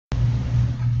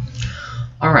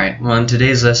Alright, well in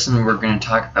today's lesson we're going to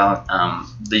talk about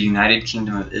the United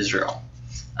Kingdom of Israel.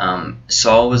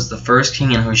 Saul was the first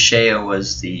king and Hoshea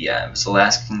was the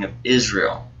last king of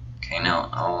Israel. Okay, now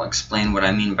I'll explain what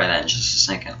I mean by that in just a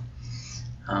second.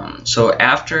 So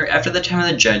after the time of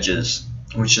the Judges,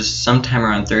 which is sometime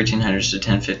around 1300s to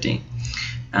 1050,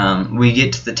 we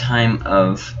get to the time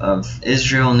of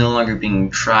Israel no longer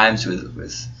being tribes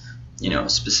with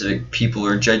specific people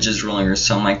or judges ruling or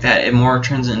something like that. It more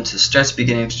starts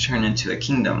beginning to turn into a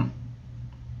kingdom.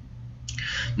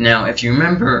 Now, if you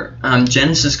remember,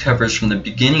 Genesis covers from the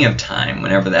beginning of time,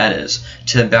 whenever that is,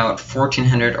 to about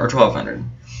 1400 or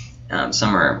 1200,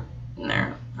 somewhere in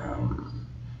there.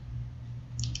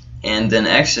 And then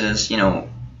Exodus, kind of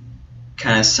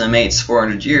summates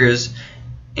 400 years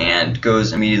and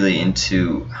goes immediately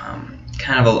into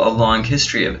kind of a long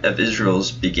history of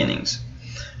Israel's beginnings.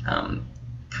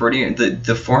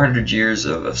 The 400 years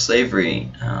of slavery,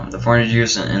 the 400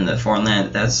 years in the foreign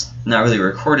land, that's not really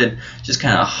recorded, just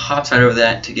kind of hops right over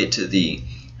that to get to the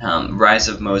rise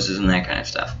of Moses and that kind of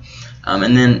stuff.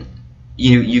 And then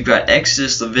you've got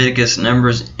Exodus, Leviticus,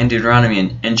 Numbers, and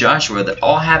Deuteronomy and Joshua that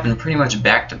all happen pretty much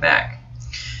back to back.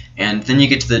 And then you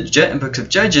get to the book of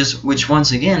Judges, which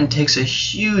once again takes a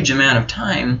huge amount of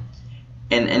time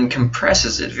and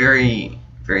compresses it very,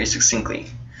 very succinctly.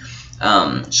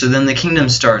 So then the kingdom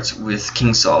starts with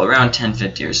King Saul around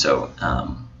 1050 or so,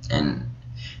 and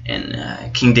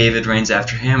King David reigns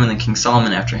after him, and then King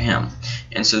Solomon after him.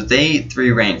 And so they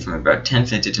three reign from about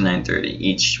 1050 to 930,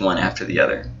 each one after the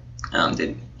other.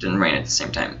 They didn't reign at the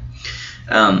same time.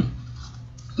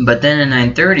 But then in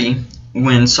 930,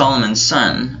 when Solomon's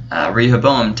son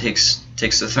Rehoboam takes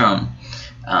the throne,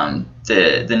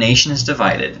 the nation is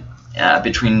divided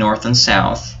between north and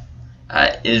south,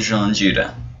 Israel and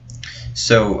Judah.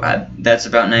 So that's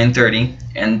about 930,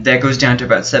 and that goes down to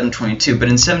about 722. But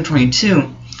in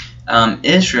 722,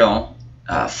 Israel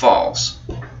falls.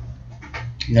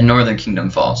 The northern kingdom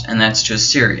falls, and that's to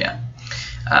Assyria.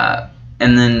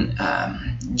 And then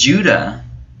Judah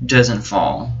doesn't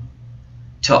fall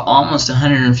till almost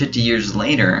 150 years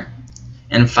later,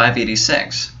 in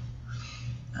 586.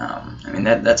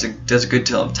 That's a good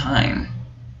deal of time.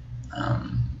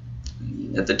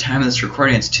 At the time of this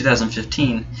recording, it's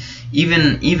 2015.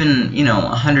 Even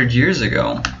 100 years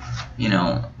ago,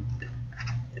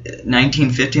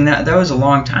 1915. That was a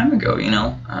long time ago.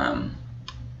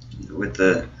 With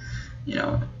the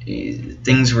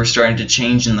things were starting to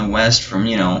change in the West from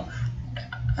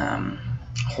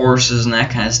horses and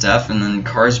that kind of stuff, and then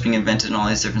cars being invented and all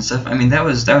these different stuff. That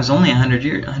was only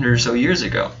 100 or so years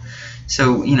ago.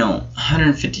 So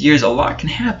 150 years, a lot can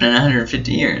happen in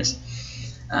 150 years.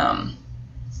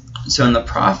 So in the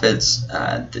prophets,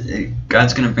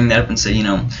 God's going to bring that up and say, you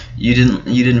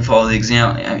didn't follow the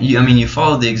example. You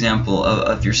followed the example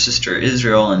of your sister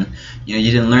Israel, and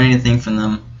you didn't learn anything from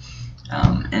them.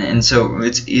 And so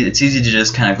it's easy to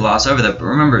just kind of gloss over that. But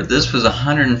remember, this was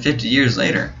 150 years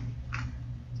later.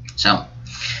 So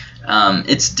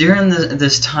it's during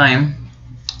this time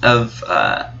of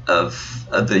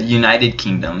the United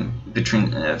Kingdom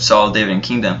between Saul, David, and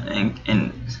Kingdom,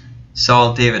 and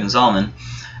Saul, David, and Solomon,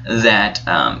 that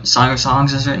Song of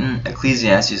Songs is written,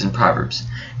 Ecclesiastes, and Proverbs.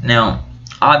 Now,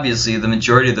 obviously, the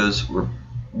majority of those were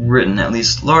written, at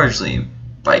least largely,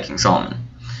 by King Solomon,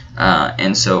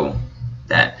 and so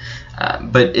that.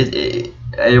 But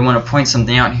I want to point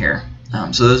something out here.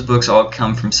 So those books all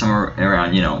come from somewhere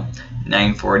around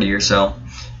 940 or so.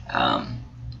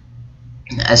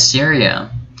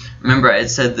 Assyria. Remember, I had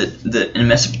said that in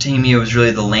Mesopotamia was really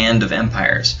the land of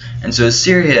empires, and so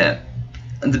Assyria,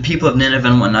 the people of Nineveh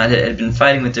and whatnot, had been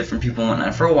fighting with different people and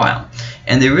whatnot for a while,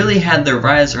 and they really had their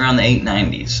rise around the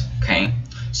 890s. Okay,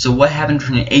 so what happened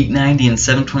between 890 and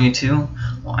 722?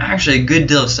 Well, actually, a good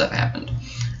deal of stuff happened.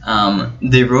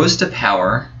 They rose to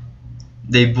power.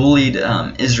 They bullied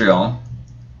Israel.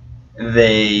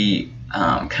 They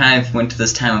kind of went to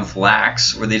this time of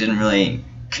lax, where they didn't really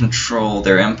control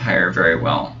their empire very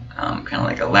well. Kind of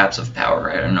like a lapse of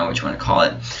power. I don't know what you want to call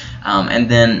it. And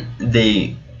then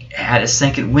they had a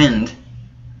second wind,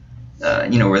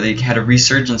 where they had a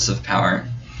resurgence of power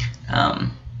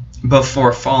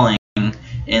before falling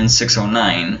in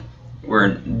 609,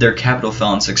 where their capital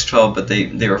fell in 612, but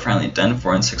they were finally done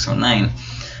for in 609.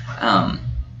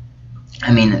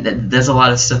 There's a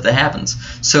lot of stuff that happens.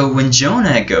 So when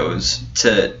Jonah goes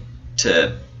to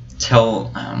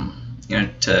tell,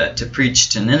 to preach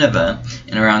to Nineveh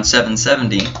in around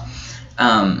 770,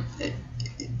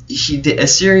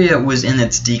 Assyria was in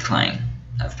its decline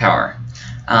of power,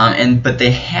 but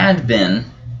they had been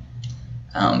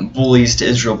bullies to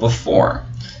Israel before.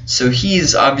 So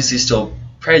he's obviously still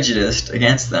prejudiced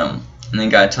against them. And then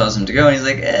God tells him to go, and he's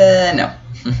like, no.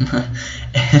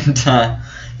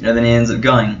 And then he ends up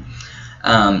going.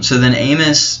 So then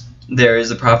Amos, there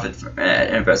is a prophet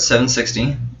at about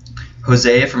 760.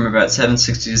 Hosea from about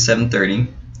 760 to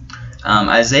 730.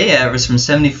 Isaiah was from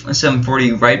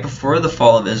 740 right before the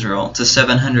fall of Israel to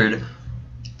 700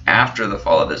 after the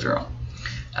fall of Israel.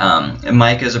 And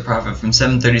Micah is a prophet from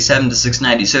 737 to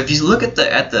 690. So if you look at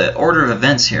the order of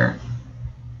events here,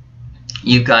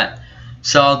 you've got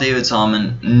Saul, David,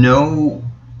 Solomon, no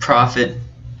prophet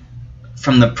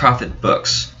from the prophet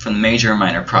books, from the major and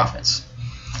minor prophets.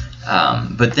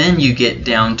 But then you get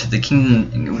down to the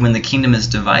kingdom, when the kingdom is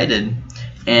divided,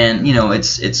 and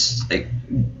it's like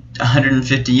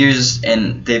 150 years,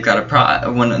 and they've got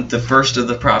the first of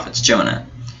the prophets, Jonah,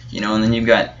 and then you've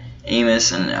got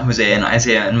Amos and Hosea and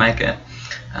Isaiah and Micah.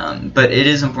 But it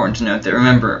is important to note that,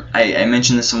 remember, I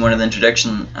mentioned this in one of the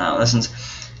introduction lessons,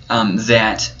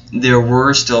 that there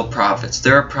were still prophets.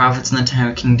 There are prophets in the time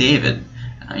of King David.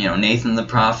 Nathan the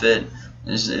prophet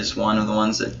is one of the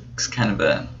ones that's kind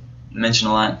of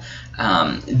mentioned a lot.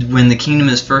 When the kingdom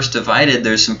is first divided,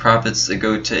 there's some prophets that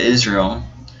go to Israel.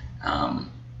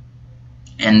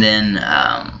 And then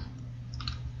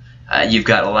you've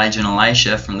got Elijah and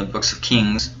Elisha from the books of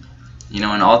Kings.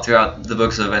 And all throughout the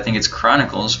books of, I think it's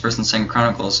Chronicles, 1st and 2nd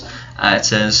Chronicles, it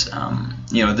says,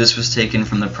 this was taken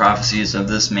from the prophecies of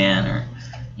this man, or,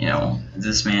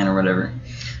 this man, or whatever.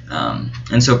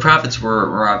 And so prophets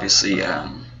were obviously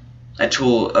a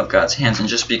tool of God's hands, and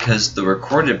just because the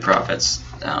recorded prophets,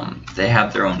 they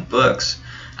have their own books,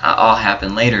 all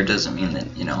happen later, doesn't mean that,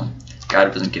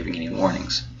 God wasn't giving any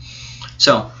warnings.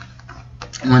 So,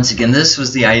 once again, this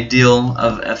was the ideal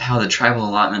of how the tribal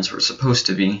allotments were supposed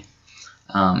to be.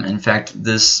 In fact,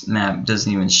 this map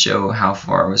doesn't even show how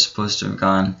far it was supposed to have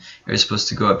gone. It was supposed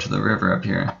to go up to the river up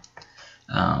here.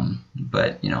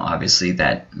 But, obviously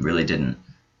that really didn't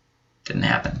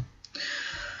happen.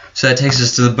 So that takes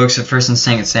us to the books of 1st and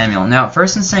 2nd Samuel. Now,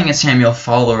 1st and 2nd Samuel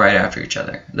follow right after each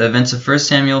other. The events of 1st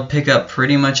Samuel pick up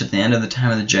pretty much at the end of the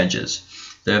time of the judges.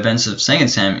 The events of 2nd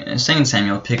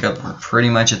Samuel pick up pretty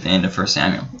much at the end of 1st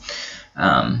Samuel.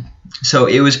 So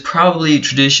it was probably,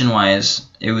 tradition-wise,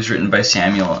 it was written by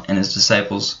Samuel and his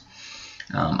disciples.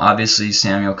 Obviously,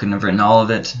 Samuel couldn't have written all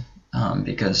of it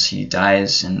because he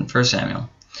dies in 1st Samuel.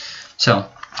 So,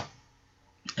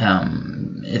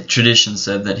 tradition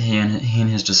said that he and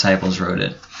his disciples wrote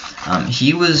it.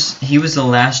 He was the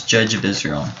last judge of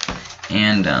Israel,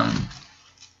 and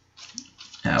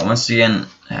once again,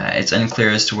 it's unclear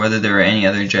as to whether there were any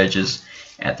other judges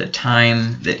at the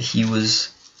time that he was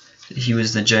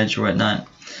the judge or whatnot.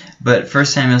 But 1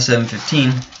 Samuel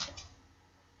 7:15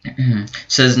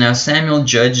 says, "Now Samuel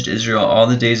judged Israel all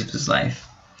the days of his life."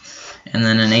 And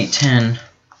then in 8:10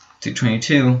 through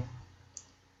 22,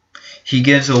 he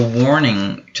gives a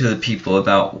warning to the people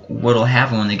about what will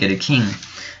happen when they get a king,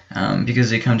 because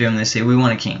they come to him and they say, "We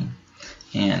want a king."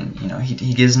 And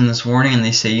he gives them this warning, and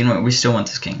they say, "You know what? We still want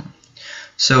this king."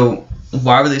 So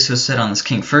why were they so set on this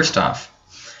king? First off,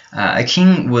 a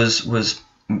king was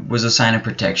a sign of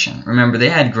protection. Remember, they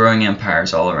had growing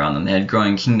empires all around them. They had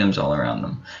growing kingdoms all around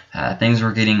them. Things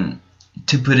were getting,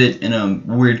 to put it in a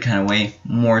weird kind of way,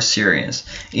 more serious.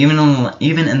 Even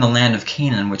in the land of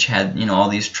Canaan, which had all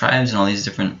these tribes and all these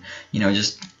different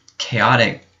just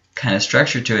chaotic kind of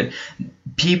structure to it,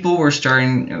 people were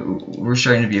starting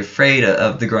to be afraid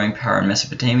of the growing power in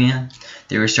Mesopotamia.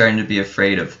 They were starting to be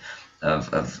afraid of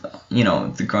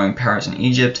the growing powers in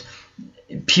Egypt.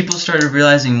 People started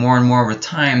realizing more and more with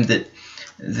time that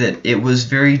it was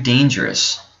very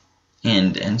dangerous,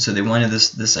 and so they wanted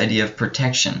this idea of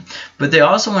protection, but they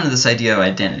also wanted this idea of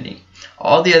identity.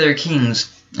 All the other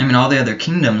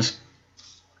kingdoms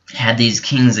had these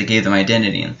kings that gave them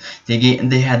identity, and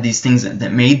they had these things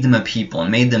that made them a people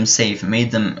and made them safe and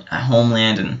made them a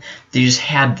homeland, and they just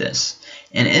had this.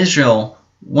 And Israel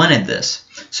wanted this.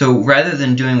 So rather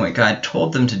than doing what God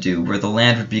told them to do, where the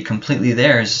land would be completely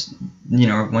theirs,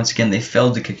 once again, they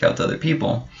failed to kick out the other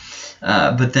people.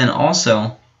 But then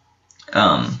also,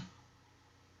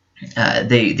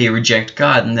 they reject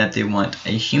God, in that they want a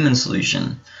human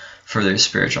solution for their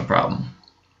spiritual problem.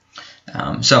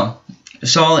 So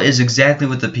Saul is exactly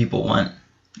what the people want.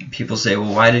 People say,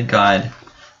 well, why did God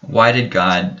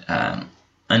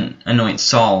anoint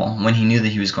Saul when he knew that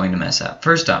he was going to mess up?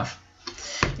 First off,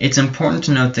 it's important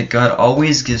to note that God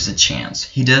always gives a chance.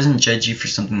 He doesn't judge you for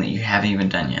something that you haven't even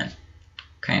done yet.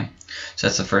 Okay, so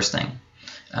that's the first thing.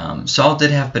 Saul did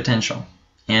have potential,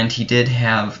 and he did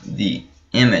have the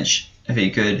image of a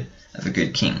good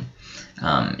king.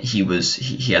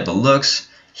 He had the looks.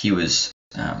 He was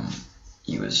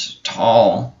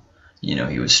tall.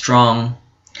 He was strong,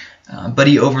 but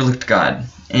he overlooked God.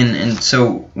 And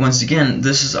so once again,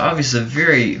 this is obviously a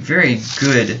very, very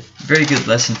good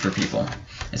lesson for people.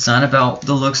 It's not about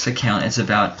the looks that count. It's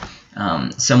about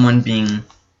someone being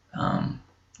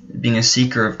a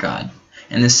seeker of God.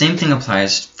 And the same thing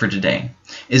applies for today.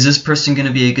 Is this person going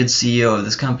to be a good CEO of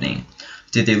this company?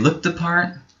 Did they look the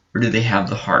part, or do they have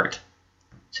the heart?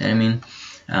 See what I mean?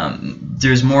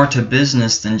 There's more to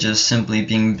business than just simply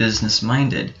being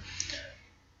business-minded.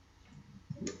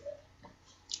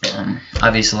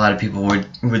 Obviously, a lot of people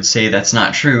would say that's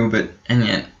not true, and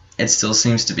yet it still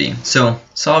seems to be. So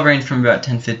Saul reigned from about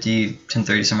 1050,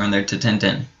 1030, somewhere in there, to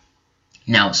 1010.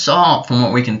 Now, Saul, from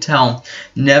what we can tell,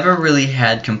 never really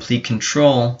had complete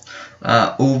control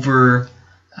over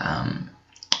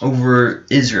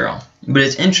Israel. But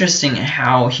it's interesting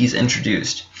how he's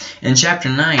introduced. In chapter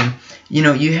 9,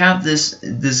 you have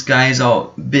this guy's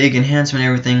all big and handsome and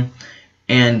everything,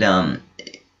 and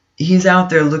he's out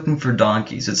there looking for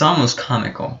donkeys. It's almost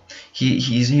comical.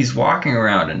 He's walking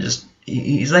around and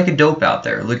he's like a dope out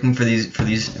there looking for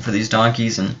these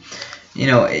donkeys, and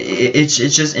it's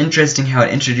just interesting how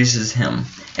it introduces him.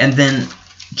 And then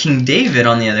King David,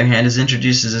 on the other hand, is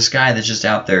introduced as this guy that's just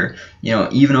out there,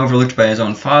 even overlooked by his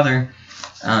own father,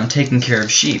 taking care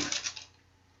of sheep.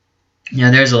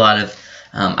 There's a lot of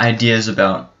ideas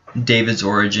about David's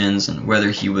origins and whether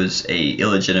he was a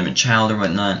illegitimate child or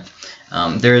whatnot.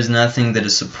 There is nothing that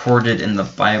is supported in the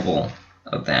Bible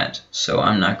of that, so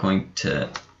I'm not going to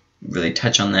really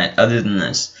touch on that other than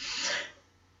this.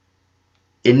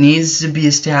 It needs to be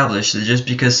established that just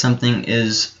because something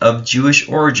is of Jewish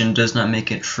origin does not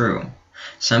make it true.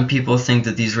 Some people think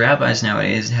that these rabbis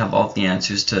nowadays have all the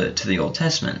answers to the Old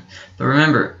Testament. But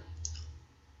remember,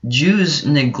 Jews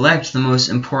neglect the most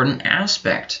important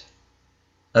aspect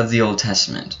of the Old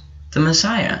Testament, the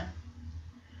Messiah.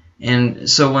 And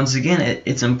so once again,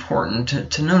 it's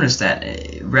important to notice that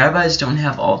rabbis don't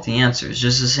have all the answers,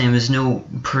 just the same as no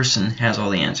person has all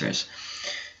the answers.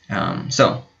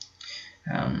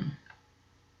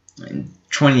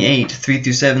 28,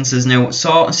 3-7 says, Now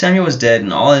Samuel was dead,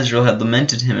 and all Israel had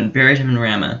lamented him and buried him in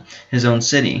Ramah, his own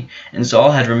city. And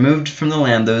Saul had removed from the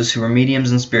land those who were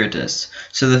mediums and spiritists.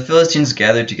 So the Philistines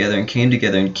gathered together and came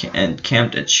together and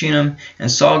camped at Shunem,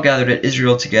 and Saul gathered at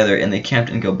Israel together, and they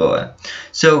camped in Gilboa.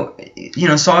 So,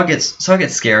 Saul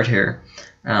gets scared here,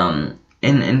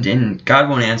 and God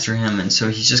won't answer him, and so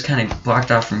he's just kind of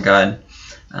blocked off from God.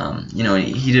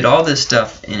 He did all this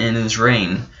stuff in his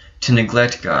reign to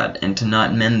neglect God and to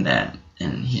not mend that,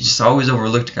 and he just always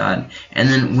overlooked God. And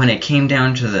then when it came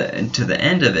down to the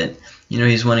end of it,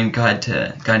 he's wanting God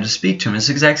to speak to him. It's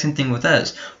the exact same thing with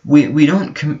us. We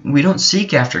don't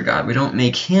seek after God. We don't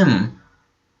make Him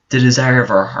the desire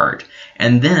of our heart,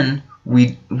 and then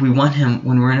we want Him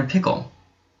when we're in a pickle.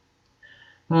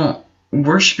 Well,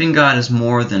 worshiping God is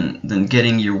more than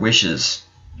getting your wishes.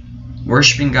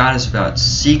 Worshiping God is about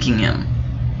seeking Him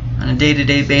on a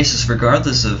day-to-day basis,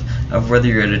 regardless of whether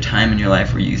you're at a time in your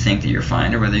life where you think that you're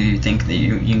fine or whether you think that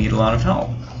you need a lot of help.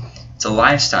 It's a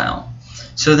lifestyle.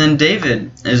 So then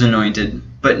David is anointed,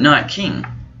 but not king.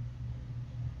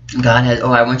 God has,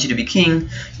 I want you to be king.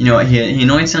 He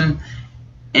anoints him,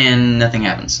 and nothing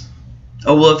happens.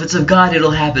 Oh, well, if it's of God,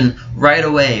 it'll happen right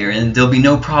away, and there'll be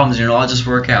no problems, and it'll all just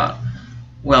work out.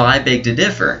 Well, I beg to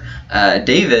differ.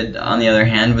 David, on the other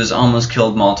hand, was almost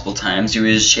killed multiple times. He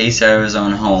was chased out of his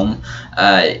own home.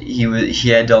 He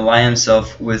had to ally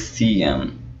himself with the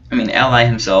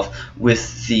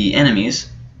enemies.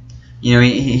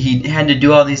 He had to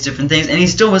do all these different things, and he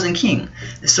still wasn't king.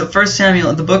 So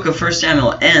the book of 1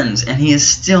 Samuel ends, and he is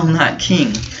still not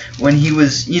king. When he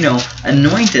was,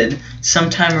 anointed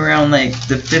sometime around like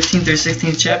the 15th or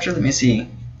 16th chapter. Let me see.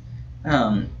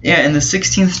 In the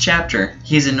 16th chapter,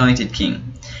 he's anointed king.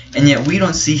 And yet we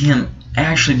don't see him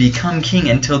actually become king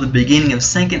until the beginning of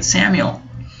 2 Samuel.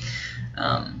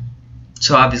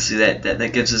 So obviously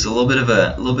that gives us a little bit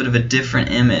of a different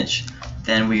image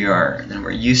than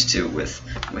we're used to with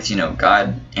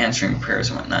God answering prayers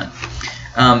and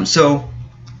whatnot. So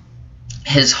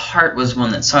his heart was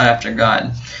one that sought after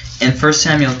God. In 1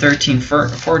 Samuel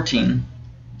 13:14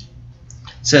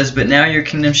 says, But now your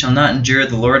kingdom shall not endure.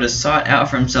 The Lord has sought out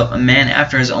for himself a man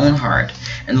after his own heart,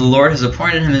 and the Lord has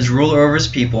appointed him as ruler over his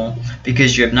people,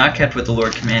 because you have not kept what the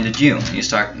Lord commanded you. And he's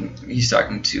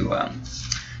talking to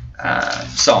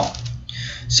Saul.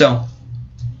 So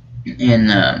in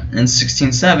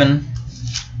 16:7,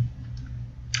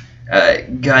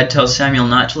 God tells Samuel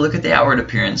not to look at the outward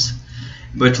appearance,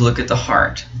 but to look at the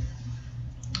heart.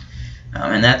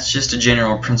 And that's just a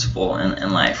general principle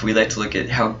in life. We like to look at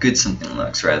how good something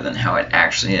looks rather than how it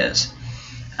actually is.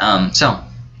 So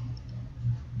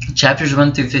chapters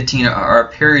 1 through 15 are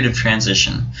a period of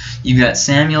transition. You've got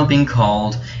Samuel being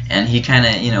called, and he kind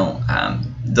of,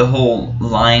 the whole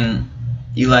line,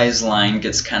 Eli's line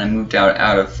gets kind of moved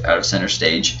out of center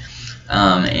stage,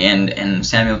 and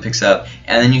Samuel picks up,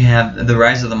 and then you have the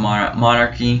rise of the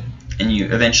monarchy, and you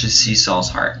eventually see Saul's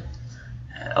heart.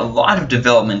 A lot of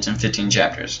development in 15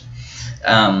 chapters.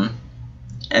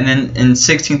 And then in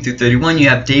 16 through 31, you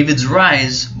have David's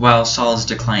rise while Saul is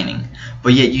declining.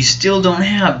 But yet you still don't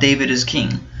have David as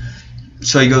king.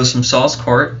 So he goes from Saul's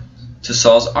court to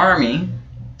Saul's army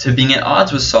to being at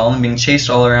odds with Saul and being chased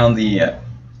all around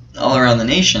the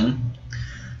nation,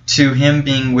 to him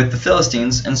being with the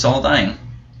Philistines and Saul dying.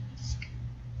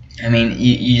 I mean,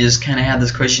 you just kind of have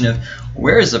this question of,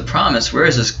 where is the promise? Where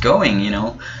is this going?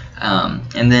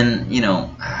 And then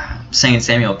 2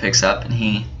 Samuel picks up, and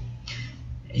he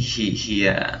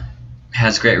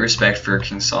has great respect for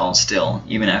King Saul still,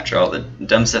 even after all the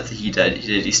dumb stuff that he did.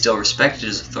 He still respected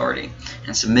his authority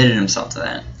and submitted himself to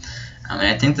that. And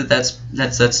I think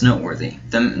that's noteworthy.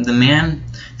 The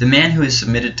man who is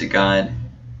submitted to God,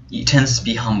 he tends to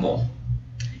be humble.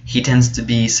 He tends to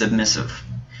be submissive.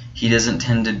 He doesn't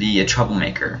tend to be a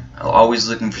troublemaker, always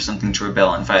looking for something to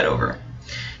rebel and fight over.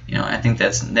 I think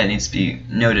that needs to be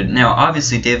noted. Now,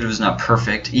 obviously, David was not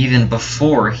perfect even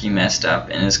before he messed up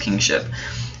in his kingship.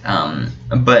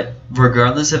 But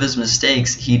regardless of his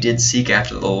mistakes, he did seek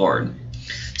after the Lord.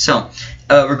 So,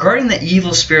 regarding the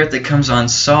evil spirit that comes on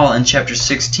Saul in chapter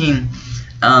 16,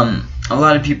 a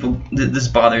lot of people, this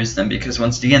bothers them, because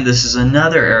once again, this is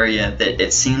another area that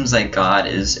it seems like God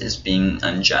is being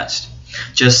unjust.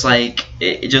 Just like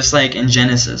in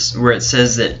Genesis, where it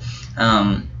says that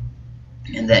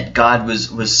God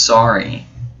was sorry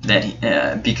that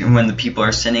when the people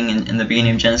are sinning in the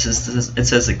beginning of Genesis, it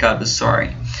says that God was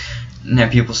sorry. Now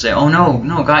people say, oh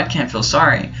no, God can't feel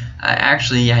sorry.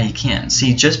 Actually, yeah, he can.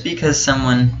 See, just because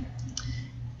someone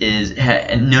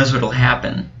knows what will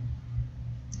happen,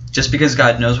 just because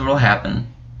God knows what will happen,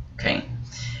 okay,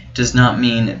 does not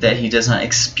mean that he does not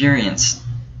experience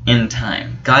in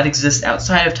time. God exists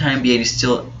outside of time, but yet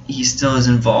he still is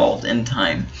involved in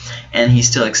time, and he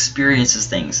still experiences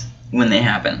things when they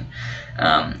happen.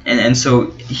 And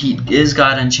so is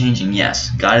God unchanging? Yes,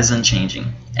 God is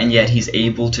unchanging, and yet he's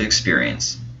able to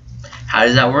experience. How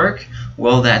does that work?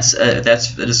 Well, that's a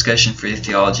discussion for the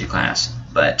theology class.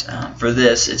 But for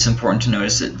this, it's important to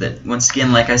notice that once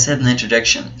again, like I said in the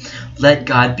introduction, let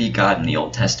God be God in the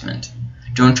Old Testament.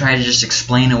 Don't try to just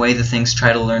explain away the things,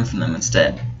 try to learn from them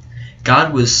instead.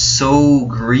 God was so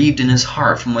grieved in his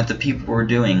heart from what the people were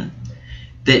doing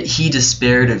that he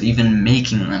despaired of even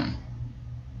making them.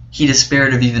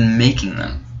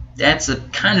 That's a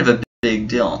kind of a big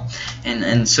deal.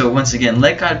 And so once again,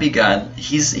 let God be God.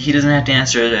 He doesn't have to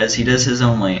answer it as he does his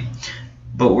own way.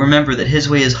 But remember that his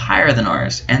way is higher than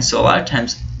ours. And so a lot of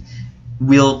times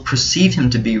we'll perceive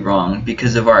him to be wrong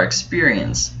because of our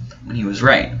experience when he was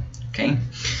right. Okay?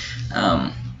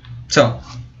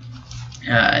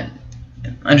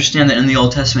 Understand that in the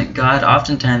Old Testament, God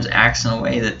oftentimes acts in a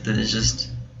way that is just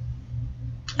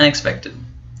unexpected.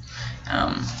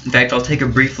 In fact, I'll take a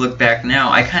brief look back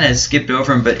now. I kind of skipped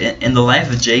over him, but in the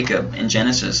life of Jacob in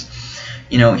Genesis,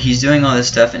 he's doing all this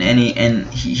stuff, and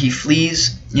he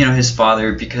flees, his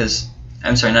father because,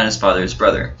 I'm sorry, not his father, his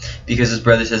brother, because his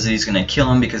brother says that he's going to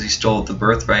kill him because he stole the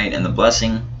birthright and the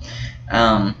blessing.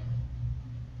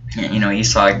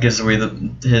 Esau gives away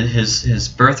his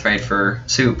birthright for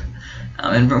soup.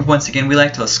 And once again, we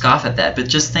like to scoff at that, but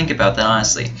just think about that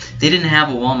honestly. They didn't have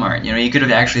a Walmart. You could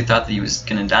have actually thought that he was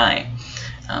going to die.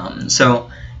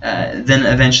 Then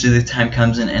eventually the time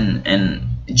comes, and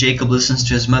Jacob listens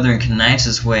to his mother and connives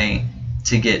his way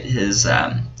to get his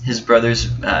brother's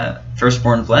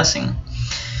firstborn blessing.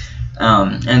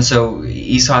 And so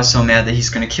Esau is so mad that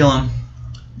he's going to kill him.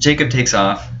 Jacob takes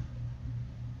off,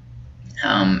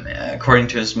 according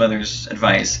to his mother's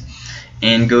advice,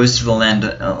 and goes to the land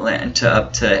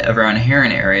up to around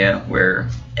Haran area where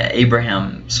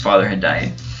Abraham's father had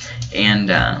died, and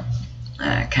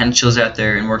kind of chills out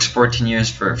there and works 14 years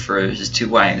for his two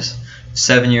wives,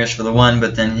 7 years for the one,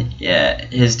 but then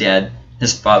his dad,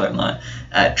 his father-in-law,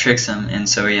 tricks him, and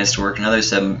so he has to work another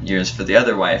 7 years for the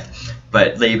other wife,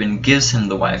 but Laban gives him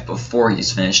the wife before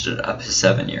he's finished up his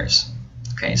 7 years.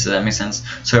 Okay, so that makes sense.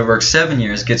 So he works 7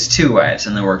 years, gets two wives,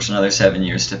 and then works another 7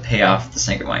 years to pay off the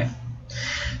second wife.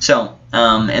 So,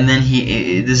 and then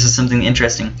this is something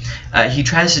interesting. He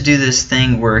tries to do this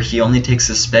thing where he only takes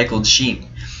the speckled sheep,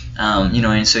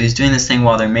 and so he's doing this thing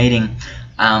while they're mating.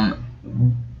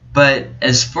 But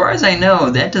as far as I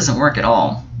know, that doesn't work at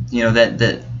all.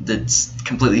 That's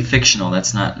completely fictional.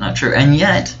 That's not true. And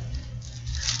yet,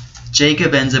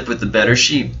 Jacob ends up with the better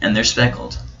sheep, and they're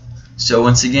speckled. So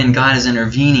once again, God is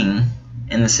intervening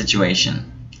in the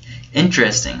situation.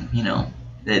 Interesting,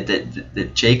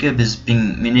 that Jacob is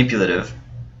being manipulative.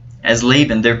 As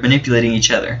Laban, they're manipulating each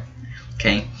other.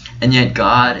 Okay? And yet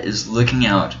God is looking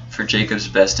out for Jacob's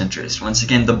best interest. Once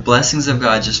again, the blessings of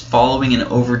God just following and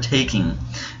overtaking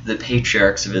the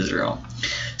patriarchs of Israel.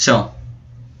 So,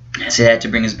 I say that to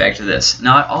bring us back to this.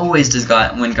 Not always does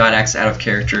God, when God acts out of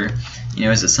character,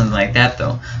 is it something like that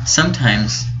though?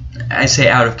 Sometimes, I say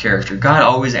out of character. God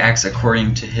always acts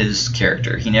according to His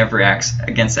character. He never acts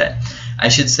against that. I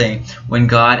should say, when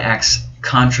God acts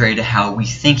contrary to how we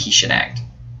think He should act.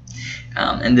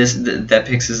 And that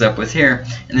picks us up with here.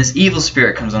 And this evil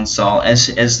spirit comes on Saul as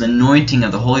the anointing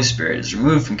of the Holy Spirit is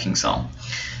removed from King Saul.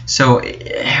 So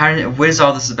what is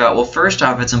all this about? Well, first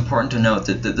off, it's important to note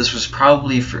that this was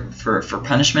probably for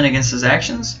punishment against his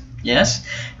actions, yes,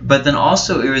 but then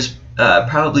also it was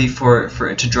probably for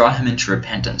to draw him into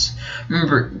repentance.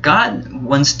 Remember, God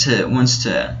wants to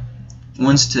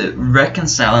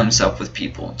reconcile Himself with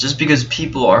people. Just because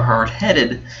people are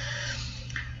hard-headed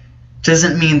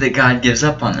doesn't mean that God gives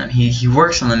up on them. He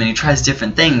works on them and He tries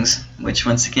different things, which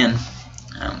once again,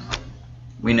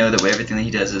 we know that everything that He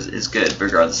does is good,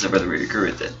 regardless of whether we agree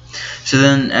with it. So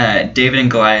then David and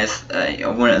Goliath,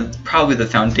 probably the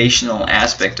foundational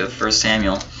aspect of 1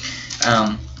 Samuel.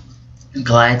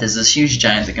 Goliath is this huge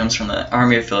giant that comes from the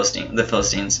army of the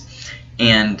Philistines,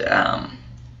 and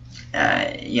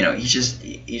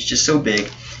he's just so big,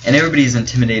 and everybody's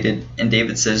intimidated. And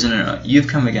David says, "No, you've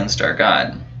come against our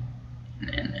God."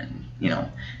 And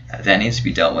that needs to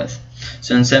be dealt with.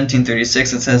 So in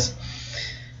 17:36 it says,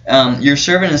 your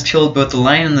servant has killed both the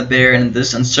lion and the bear, and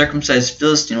this uncircumcised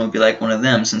Philistine will be like one of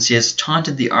them, since he has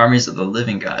taunted the armies of the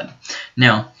living God.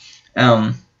 Now,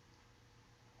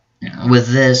 with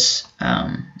this,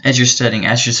 as you're studying,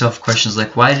 ask yourself questions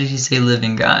like, why did he say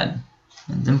living God?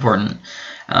 It's important.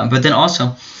 But then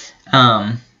also,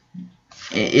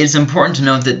 it's important to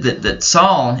note that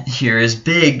Saul here is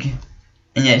big,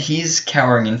 and yet he's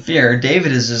cowering in fear.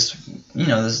 David is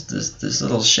this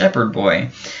little shepherd boy,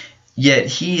 yet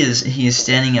he is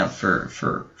standing up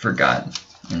for God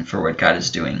and for what God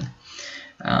is doing.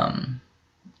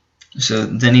 So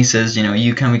then he says,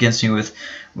 you come against me with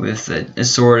a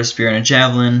sword, a spear, and a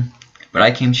javelin, but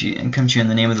I come to you in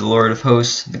the name of the Lord of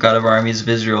hosts, the God of armies of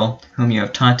Israel, whom you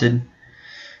have taunted.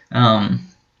 And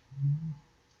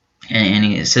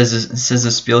he says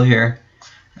the spiel here.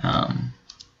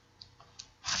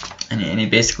 And he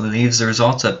basically leaves the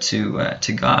results up to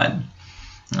God,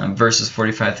 verses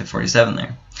 45 to 47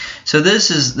 there. So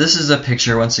this is a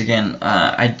picture. Once again,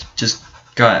 I just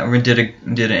did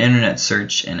an internet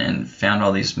search and found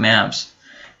all these maps.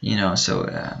 So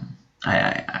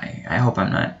I hope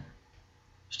I'm not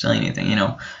stealing anything.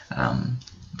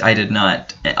 I did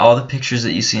not. All the pictures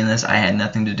that you see in this, I had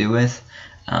nothing to do with.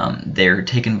 They're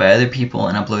taken by other people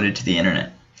and uploaded to the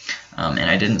internet. And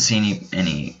I didn't see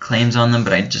any claims on them,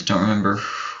 but I just don't remember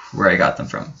where I got them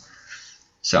from.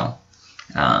 So,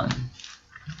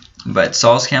 but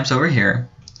Saul's camp's over here.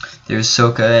 There's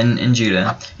Soka and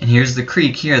Judah, and here's the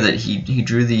creek here that he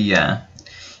drew the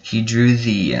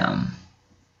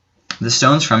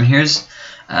stones from. Here's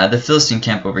the Philistine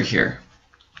camp over here.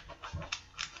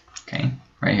 Okay,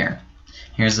 right here.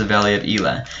 Here's the valley of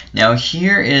Elah. Now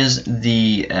here is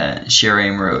the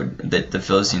Sheraim road that the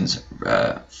Philistines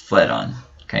fled on.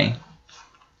 Okay,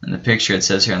 and the picture it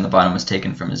says here on the bottom was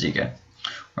taken from Ezekiel.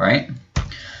 All right,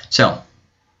 so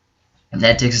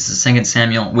that takes us to 2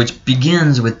 Samuel, which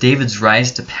begins with David's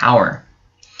rise to power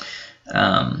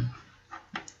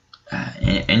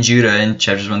in Judah in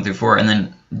chapters 1 through 4, and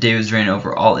then David's reign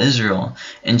over all Israel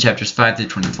in chapters 5 through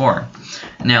 24.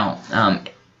 Now,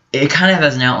 it kind of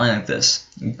has an outline like this.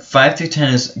 5 through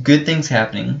 10 is good things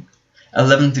happening.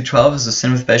 11 through 12 is the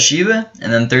sin with Bathsheba,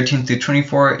 and then 13 through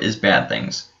 24 is bad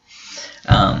things.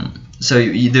 So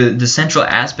the central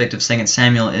aspect of 2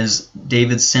 Samuel is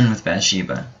David's sin with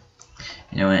Bathsheba.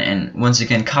 And once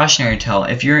again, cautionary tale.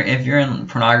 If you're in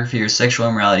pornography or sexual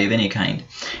immorality of any kind,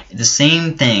 the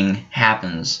same thing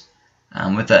happens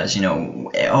with us.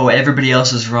 Oh, everybody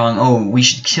else is wrong. Oh, we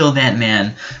should kill that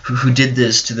man who did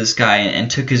this to this guy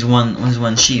and took his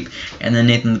one sheep. And then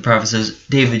Nathan the prophet says,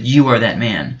 David, you are that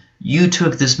man. You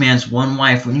took this man's one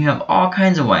wife when you have all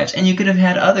kinds of wives, and you could have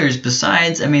had others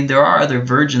besides. I mean, there are other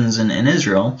virgins in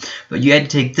Israel, but you had to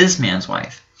take this man's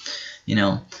wife.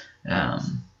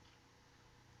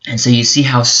 And so you see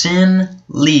how sin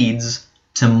leads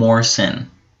to more sin.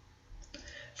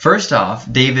 First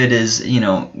off, David is,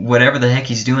 whatever the heck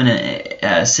he's doing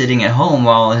sitting at home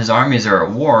while his armies are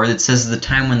at war. It says the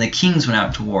time when the kings went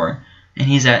out to war,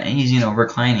 and he's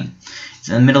reclining. It's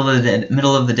in the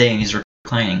middle of the day, and he's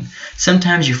reclining.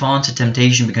 Sometimes you fall into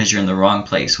temptation because you're in the wrong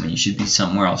place when you should be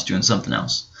somewhere else doing something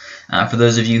else. For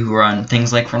those of you who are on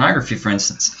things like pornography, for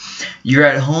instance, you're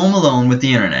at home alone with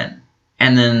the internet,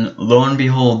 and then lo and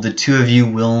behold, the two of you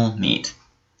will meet.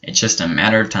 It's just a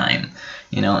matter of time,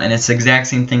 and it's the exact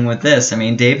same thing with this. I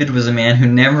mean, David was a man who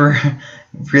never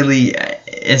really,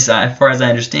 as far as I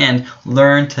understand,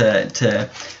 learned to,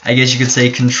 I guess you could say,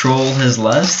 control his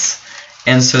lusts.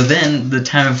 And so then the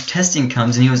time of testing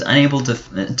comes, and he was unable to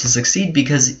succeed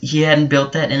because he hadn't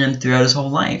built that in him throughout his whole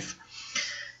life.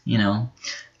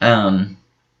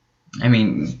 I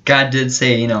mean, God did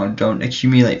say, don't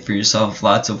accumulate for yourself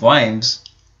lots of wives.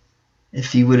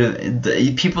 If he would have,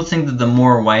 people think that the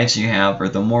more wives you have, or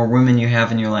the more women you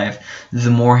have in your life, the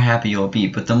more happy you'll be.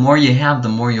 But the more you have, the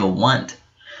more you'll want.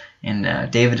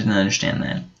 And David didn't understand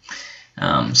that.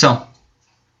 And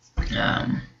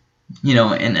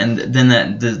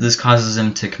then this causes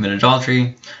him to commit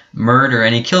adultery, murder,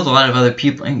 and he killed a lot of other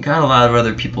people, and got a lot of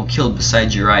other people killed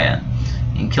besides Uriah.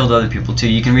 He killed other people too.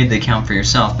 You can read the account for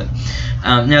yourself. But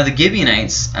now the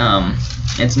Gibeonites,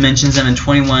 it mentions them in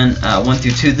 21, 1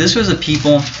 through 2. This was a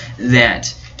people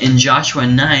that in Joshua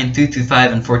 9, 3 through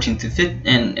 5, and 14 through 15,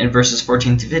 and in verses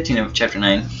 14 through 15 of chapter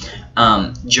 9,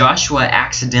 Joshua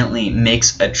accidentally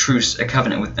makes a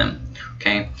covenant with them.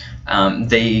 Okay,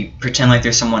 they pretend like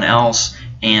they're someone else,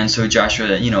 and so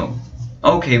Joshua,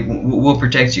 okay, we'll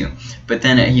protect you. But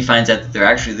then he finds out that they're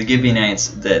actually the Gibeonites,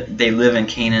 that they live in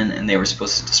Canaan, and they were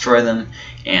supposed to destroy them,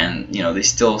 and they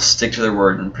still stick to their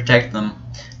word and protect them.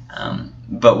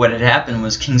 But what had happened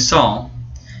was King Saul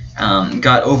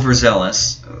got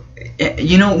overzealous.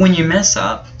 When you mess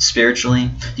up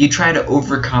spiritually, you try to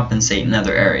overcompensate in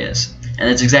other areas. And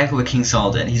that's exactly what King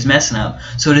Saul did. He's messing up.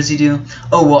 So what does he do?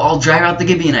 Oh, well, I'll drive out the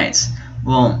Gibeonites.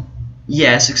 Well,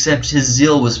 yes, except his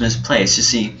zeal was misplaced. You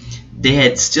see, they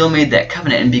had still made that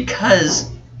covenant. And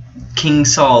because King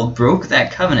Saul broke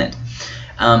that covenant,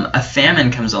 a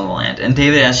famine comes on the land. And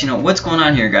David asks, what's going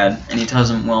on here, God? And he tells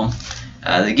him, well,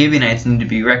 the Gibeonites need to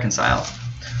be reconciled.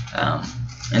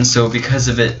 And so because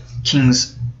of it, King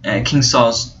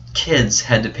Saul's kids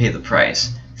had to pay the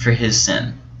price for his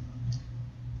sin.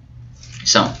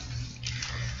 So,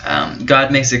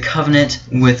 God makes a covenant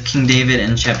with King David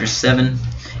in chapter 7,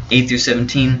 8 through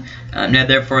 17. Now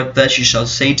therefore, thus you shall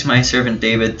say to my servant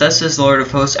David, thus says the Lord of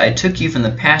hosts, I took you from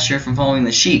the pasture, from following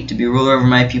the sheep, to be ruler over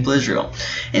my people Israel.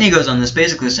 And he goes on this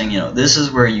basically saying, this is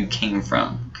where you came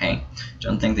from. Okay,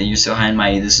 don't think that you're so high and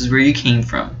mighty. This is where you came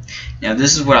from. Now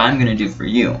this is what I'm going to do for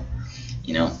you.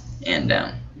 And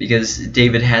because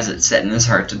David has it set in his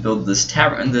heart to build this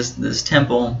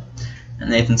temple. And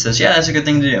Nathan says, yeah, that's a good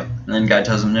thing to do. And then God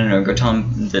tells him, no, go tell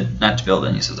him not to build it.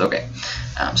 And he says, okay.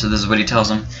 So this is what he tells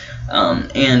him.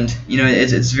 And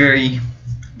it's very,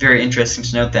 very interesting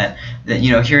to note that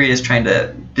here he is trying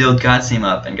to build God's name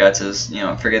up. And God says,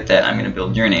 forget that, I'm going to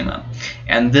build your name up.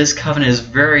 And this covenant is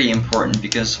very important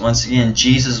because, once again,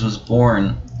 Jesus was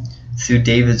born through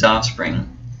David's offspring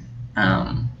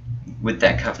with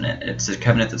that covenant. It's a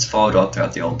covenant that's followed all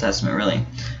throughout the Old Testament, really.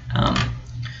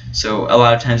 So a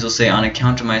lot of times he'll say, on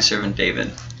account of my servant David,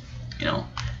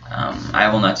 I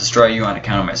will not destroy you on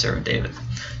account of my servant David.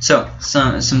 So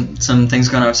some things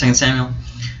going on with 2 Samuel.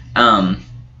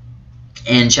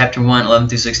 In chapter 1, 11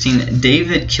 through 16,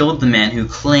 David killed the man who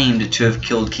claimed to have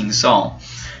killed King Saul.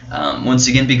 Once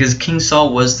again, because King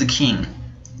Saul was the king.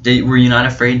 Were you not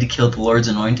afraid to kill the Lord's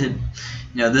anointed?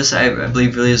 This I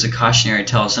believe really is a cautionary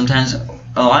tale. Sometimes,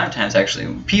 a lot of times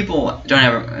actually, people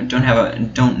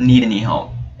don't need any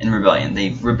help in rebellion.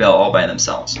 They rebel all by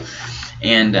themselves.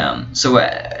 And so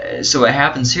what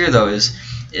happens here though is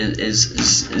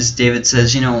David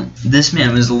says, this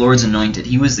man was the Lord's anointed.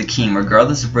 He was the king.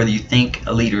 Regardless of whether you think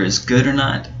a leader is good or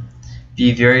not,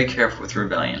 be very careful with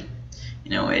rebellion.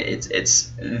 It's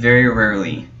very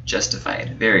rarely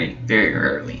justified. Very, very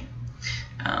rarely.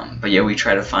 But yet we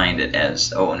try to find it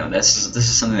as, oh no, this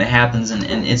is something that happens and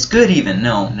it's good even.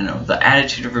 No. The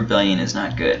attitude of rebellion is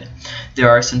not good. There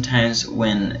are some times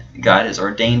when God has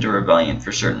ordained a rebellion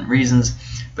for certain reasons,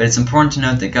 but it's important to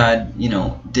note that God,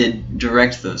 did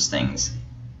direct those things.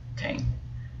 Okay,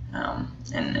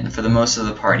 and for the most of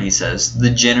the part, He says the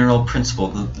general principle,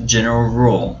 the general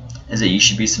rule, is that you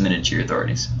should be submitted to your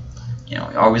authorities.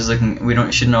 Always looking.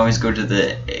 Shouldn't always go to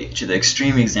the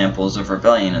extreme examples of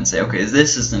rebellion and say, okay,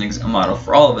 this is a model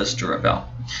for all of us to rebel.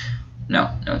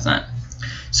 No, it's not.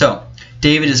 So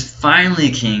David is finally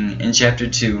king in chapter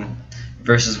 2,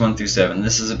 verses 1 through 7.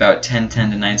 This is about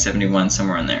 1010 to 971,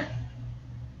 somewhere in there.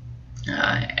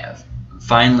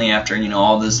 Finally, after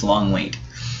all this long wait.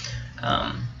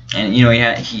 And you know,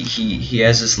 he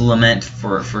has this lament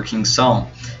for King Saul,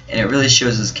 and it really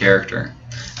shows his character.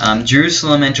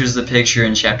 Jerusalem enters the picture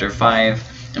in chapter 5,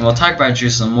 and we'll talk about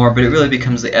Jerusalem more, but it really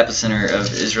becomes the epicenter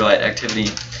of Israelite activity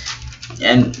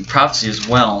and prophecy as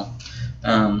well.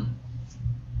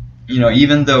 You know,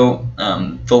 even though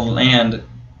the land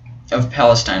of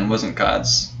Palestine wasn't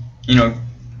God's, you know,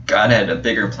 God had a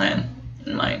bigger plan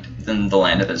in mind than the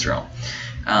land of Israel.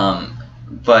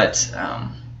 But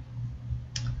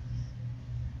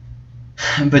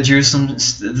Jerusalem,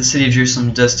 the city of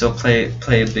Jerusalem, does still play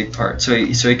a big part. So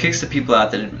he kicks the people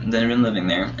out that have been living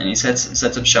there, and he sets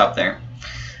up shop there.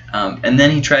 And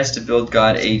then he tries to build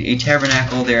God a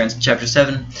tabernacle there in chapter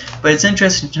 7. But it's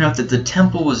interesting to note that the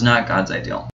temple was not God's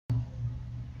ideal.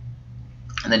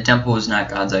 And the temple was not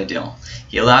God's ideal.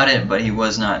 He allowed it, but he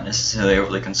was not necessarily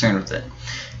overly concerned with it.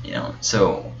 You know,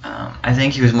 so I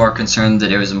think he was more concerned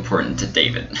that it was important to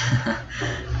David.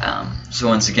 So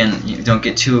once again, you don't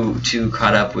get too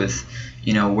caught up with,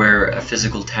 you know, where a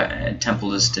physical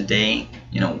temple is today.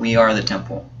 You know, we are the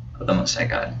temple of the Most High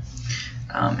God,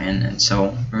 and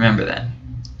so remember that,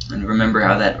 and remember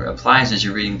how that applies as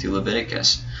you're reading through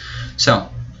Leviticus. So.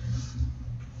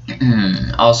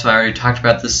 Also, I already talked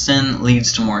about the sin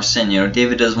leads to more sin. You know,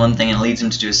 David does one thing and it leads him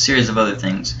to do a series of other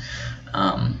things.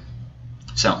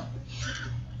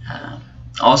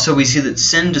 Also, we see that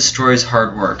sin destroys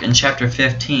hard work. In chapter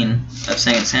 15 of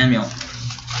 2 Samuel,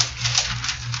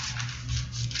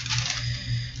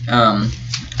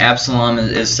 Absalom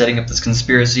is setting up this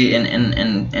conspiracy,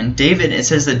 and David, it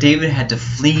says that David had to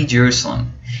flee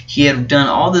Jerusalem. He had done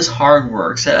all this hard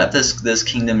work, set up this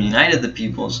kingdom, united the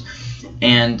peoples,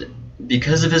 and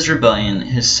because of his rebellion,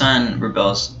 his son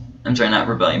rebels. I'm sorry, not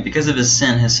rebellion. Because of his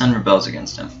sin, his son rebels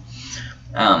against him.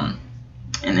 And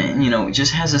then, you know, it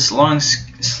just has this long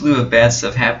slew of bad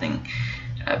stuff happening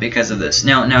because of this.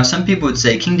 Now, some people would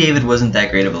say King David wasn't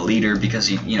that great of a leader because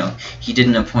he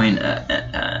didn't appoint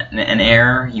an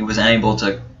heir. He was unable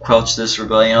to quelch this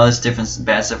rebellion. All this different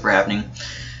bad stuff were happening.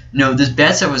 No, this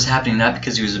bad stuff was happening not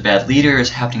because he was a bad leader. It was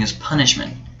happening as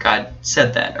punishment. God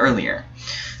said that earlier.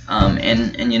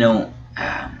 And you know,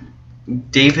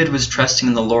 David was trusting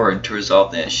in the Lord to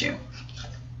resolve the issue.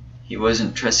 He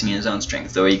wasn't trusting in his own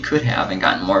strength, though he could have and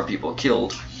gotten more people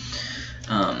killed.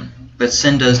 But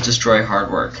sin does destroy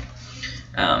hard work.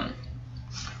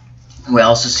 We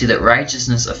also see that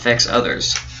righteousness affects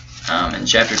others. In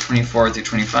chapter 24 through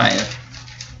 25,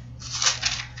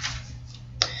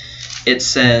 it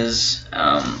says,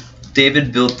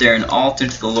 David built there an altar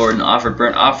to the Lord and offered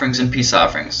burnt offerings and peace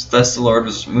offerings. Thus the Lord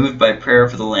was moved by prayer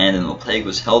for the land, and the plague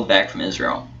was held back from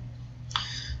Israel.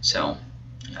 So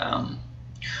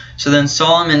then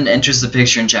Solomon enters the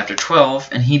picture in chapter 12,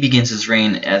 and he begins his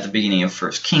reign at the beginning of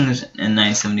 1 Kings in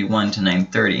 971 to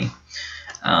 930.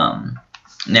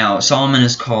 Now Solomon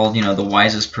is called, you know, the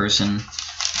wisest person,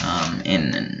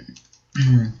 and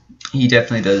he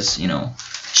definitely does, you know,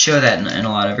 show that in a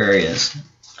lot of areas.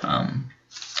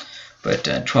 But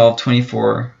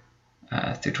 12:24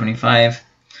 through 25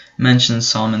 mentions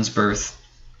Solomon's birth.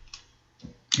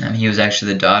 He was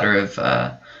actually the daughter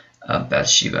of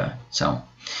Bathsheba. So,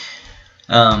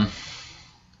 and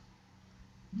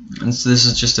so this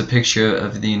is just a picture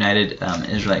of the united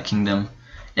Israelite kingdom.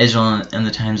 Israel in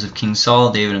the times of King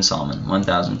Saul, David, and Solomon,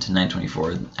 1000 to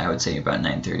 924. I would say about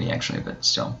 930 actually, but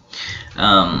still.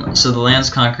 So the lands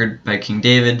conquered by King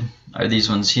David are these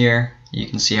ones here. You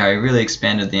can see how he really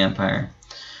expanded the empire.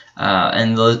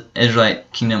 And the Israelite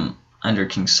kingdom under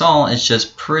King Saul is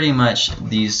just pretty much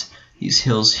these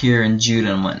hills here in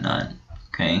Judah and whatnot.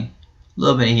 Okay, a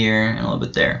little bit here and a little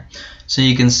bit there. So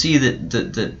you can see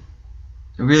that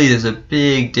really there's a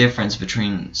big difference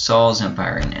between Saul's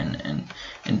empire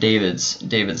and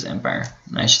David's empire.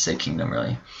 I should say kingdom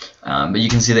really. But you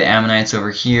can see the Ammonites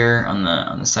over here on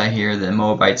the side here, the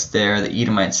Moabites there, the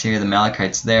Edomites here, the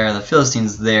Amalekites there, the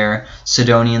Philistines there,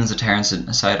 Sidonians, the Tyre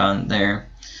and Sidon there,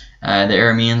 the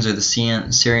Arameans or the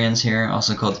Syrians here,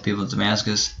 also called the people of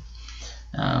Damascus.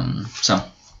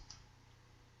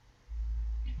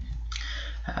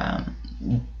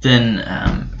 Then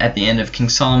at the end of King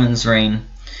Solomon's reign,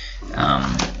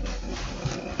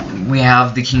 we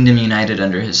have the kingdom united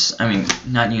under his,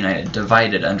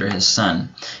 divided under his son.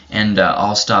 And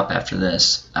I'll stop after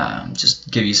this,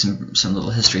 just give you some little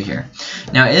history here.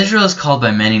 Now Israel is called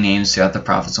by many names throughout the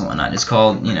prophets and whatnot. It's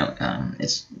called,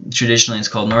 it's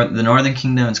called the northern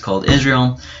kingdom. It's called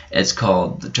Israel. It's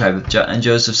called the tribe of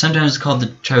Joseph. Sometimes it's called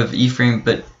the tribe of Ephraim,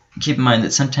 but keep in mind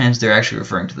that sometimes they're actually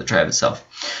referring to the tribe itself.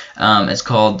 It's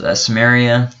called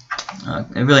Samaria,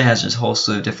 It really has just a whole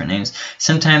slew of different names.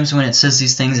 Sometimes when it says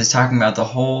these things, it's talking about the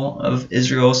whole of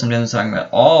Israel. Sometimes it's talking about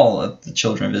all of the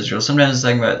children of Israel. Sometimes it's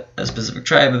talking about a specific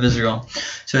tribe of Israel.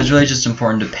 So it's really just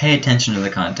important to pay attention to the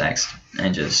context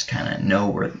and just kind of know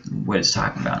what it's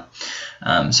talking about.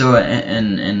 So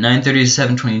in 930 to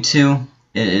 722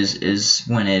 is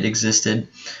when it existed.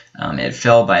 It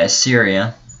fell by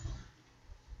Assyria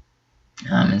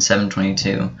in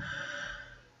 722.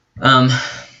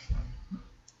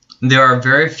 There are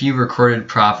very few recorded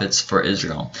prophets for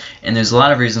Israel, and there's a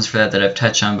lot of reasons for that I've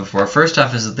touched on before. First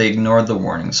off is that they ignored the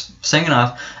warnings. Second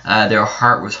off, their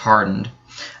heart was hardened.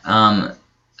 Third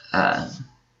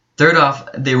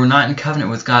off, they were not in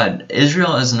covenant with God.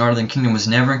 Israel as the northern kingdom was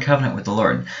never in covenant with the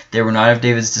Lord. They were not of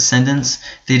David's descendants.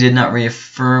 They did not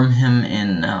reaffirm him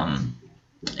in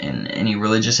any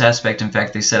religious aspect. In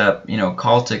fact, they set up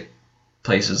cultic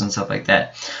places and stuff like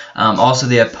that. Also,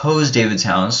 they opposed David's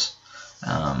house.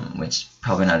 Which is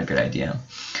probably not a good idea.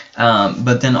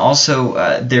 But then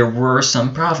also there were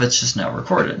some prophets just not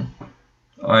recorded.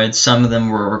 Or some of them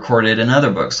were recorded in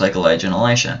other books like Elijah and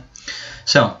Elisha.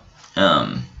 So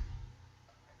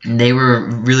they were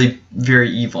really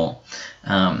very evil.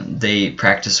 They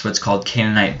practiced what's called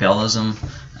Canaanite Baalism,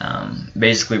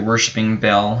 basically worshiping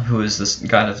Baal, who is this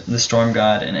god of the storm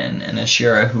god, and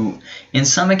Asherah, who in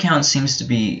some accounts seems to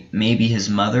be maybe his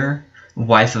mother,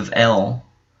 wife of El.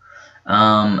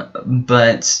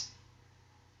 But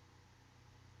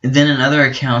then in other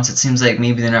accounts, it seems like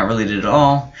maybe they're not related at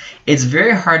all. It's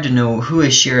very hard to know who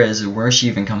Asherah is or where she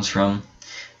even comes from.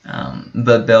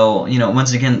 But Bel,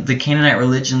 once again, the Canaanite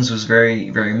religions was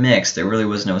very, very mixed. There really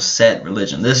was no set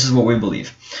religion. This is what we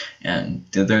believe. And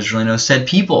there's really no set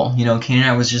people.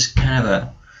 Canaanite was just kind of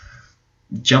a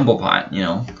jumble pot,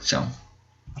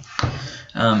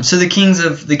 So the kings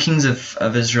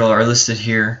of Israel are listed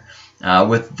here.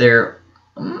 With their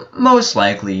most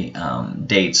likely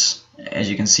dates, as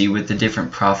you can see, with the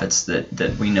different prophets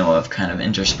that we know of kind of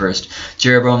interspersed.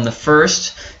 Jeroboam the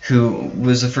first, who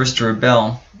was the first to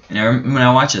rebel. When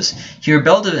I watch this, he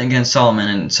rebelled against Solomon,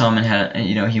 and Solomon had,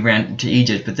 he ran to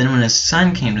Egypt. But then when his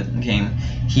son came,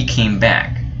 he came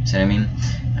back. See what I mean?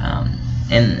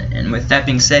 And with that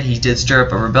being said, he did stir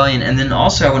up a rebellion. And then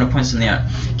also, I want to point something out.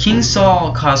 King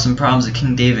Saul caused some problems that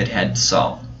King David had to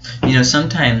solve.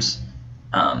 Sometimes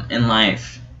in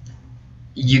life,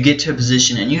 you get to a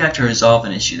position and you have to resolve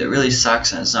an issue that really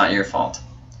sucks and it's not your fault,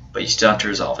 but you still have to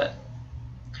resolve it.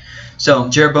 So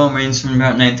Jeroboam reigns from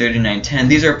about 930 to 910.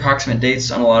 These are approximate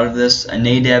dates on a lot of this.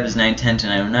 Nadab is 910 to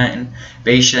 909,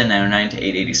 Baasha 909 to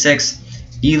 886,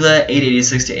 Elah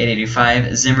 886 to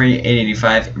 885, Zimri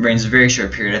 885, reigns a very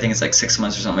short period. I think it's like 6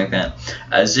 months or something like that.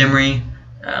 Zimri,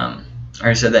 I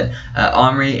already said that.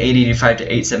 Omri 885 to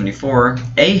 874.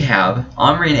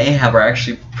 Omri and Ahab are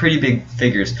actually pretty big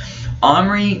figures.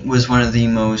 Omri was one of the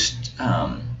most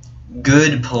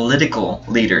good political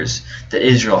leaders that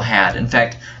Israel had. In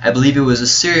fact, I believe it was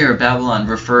Assyria or Babylon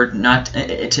referred not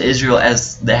to Israel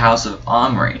as the house of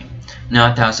Omri.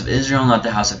 Not the house of Israel, not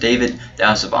the house of David, the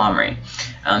house of Omri.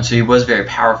 So he was very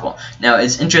powerful. Now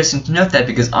it's interesting to note that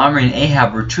because Omri and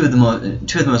Ahab were two of the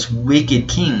most wicked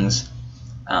kings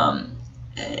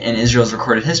in Israel's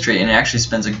recorded history, and it actually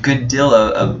spends a good deal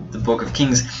of the Book of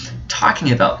Kings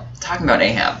talking about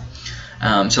Ahab.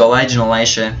 So Elijah and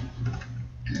Elisha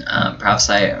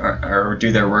prophesy or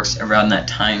do their works around that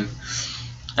time.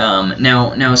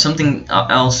 Now something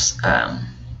else.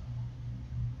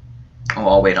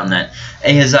 I'll wait on that.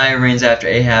 Ahaziah reigns after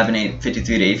Ahab in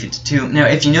 853 to 852. Now,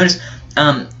 if you notice,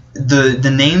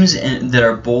 the names that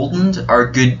are boldened are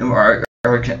good,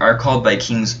 are called by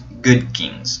kings good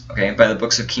kings. Okay, by the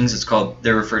books of Kings,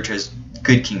 they're referred to as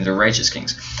good kings or righteous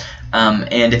kings.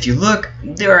 And if you look,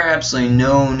 there are absolutely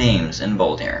no names in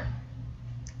bold here.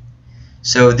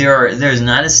 So there's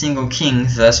not a single king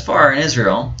thus far in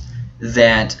Israel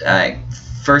that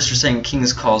First or Second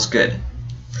Kings calls good.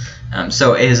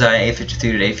 So Ahaziah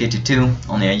 853 to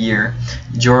 852, only a year.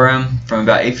 Joram from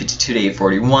about 852 to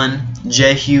 841.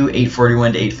 Jehu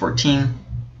 841 to 814.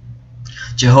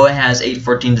 Jehoahaz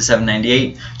 814 to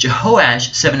 798.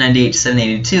 Jehoash 798 to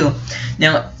 782.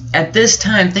 Now at this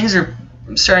time things are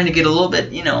starting to get a little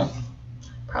bit,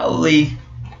 probably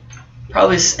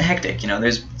hectic.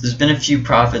 There's been a few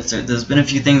prophets, there's been a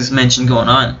few things mentioned going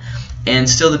on, and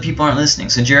still the people aren't listening.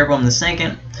 So Jeroboam the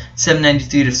second,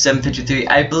 793 to 753.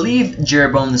 I believe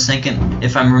Jeroboam the second,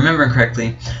 if I'm remembering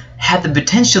correctly, had the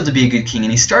potential to be a good king,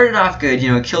 and he started off good.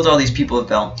 Killed all these people of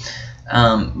Bel,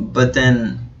 but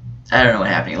then I don't know what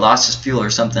happened. He lost his fuel or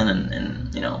something,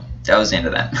 and that was the end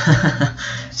of that.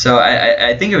 So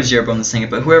I think it was Jeroboam II,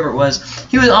 but whoever it was,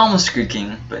 he was almost a good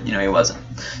king, but he wasn't.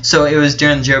 So it was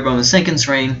during Jeroboam II's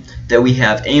reign that we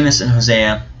have Amos and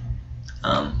Hosea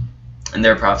and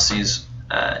their prophecies.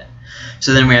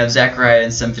 So then we have Zechariah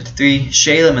in 753,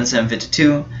 Shalem in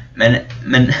 752,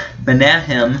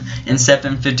 Menahem in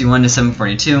 751 to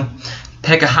 742,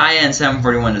 Pekahiah in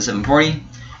 741 to 740,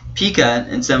 Pekah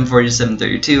in 740 to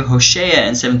 732, Hoshea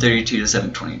in 732 to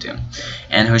 722.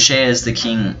 And Hoshea is the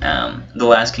king, the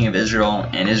last king of Israel,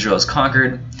 and Israel is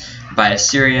conquered by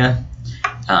Assyria,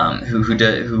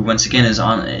 who once again is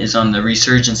on the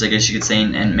resurgence, I guess you could say,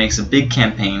 and makes a big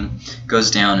campaign,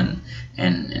 goes down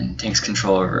and takes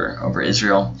control over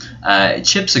Israel. It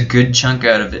chips a good chunk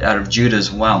out of Judah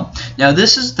as well. Now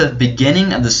this is the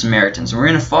beginning of the Samaritans. We're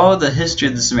going to follow the history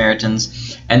of the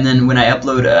Samaritans, and then when I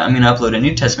upload, I'm going to upload a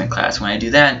New Testament class. When I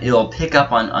do that, it'll pick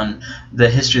up on the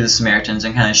history of the Samaritans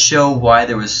and kind of show why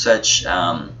there was such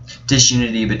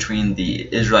disunity between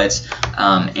the Israelites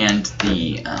and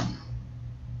the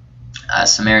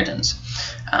Samaritans.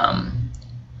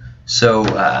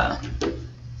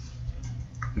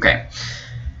 Okay,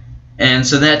 and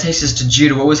so that takes us to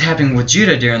Judah. What was happening with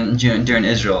Judah during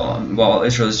Israel while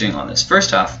Israel is doing all this?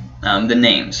 First off, the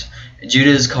names.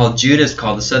 Judah is called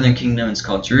the Southern Kingdom. It's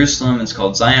called Jerusalem. It's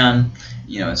called Zion.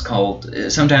 It's called,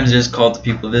 sometimes it is called the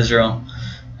people of Israel.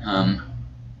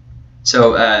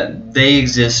 So they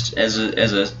exist as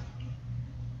a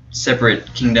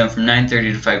separate kingdom from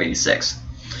 930 to 586.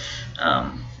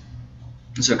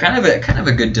 So kind of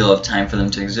a good deal of time for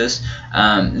them to exist.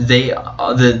 The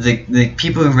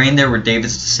people who reigned there were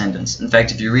David's descendants. In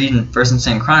fact, if you read in 1st and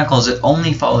 2nd Chronicles, it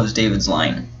only follows David's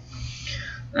line.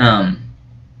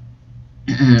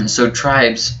 So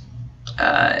tribes,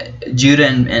 Judah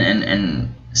and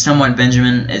somewhat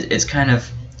Benjamin. It's kind of,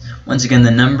 once again,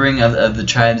 the numbering of the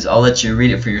tribes. I'll let you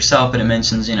read it for yourself, but it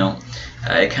mentions, it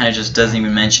kind of just doesn't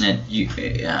even mention it.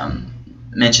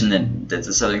 Mention that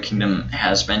the Southern Kingdom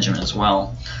has Benjamin as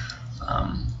well.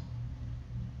 But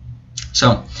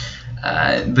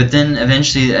then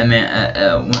eventually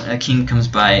a king comes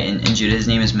by in Judah. His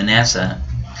name is Manasseh,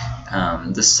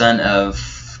 the son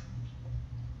of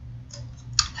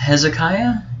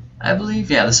Hezekiah, I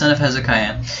believe. Yeah, the son of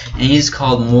Hezekiah. And he's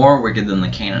called more wicked than the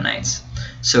Canaanites.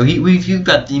 So you've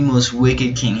got the most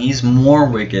wicked king. He's more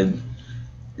wicked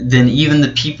than even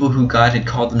the people who God had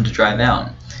called them to drive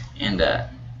out. And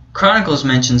Chronicles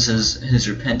mentions his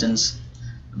repentance,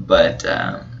 but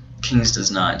Kings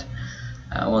does not.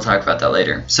 We'll talk about that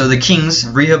later. So the kings,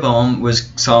 Rehoboam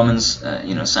was Solomon's son,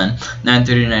 930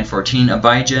 to 914.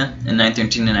 Abijah in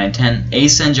 913 to 910.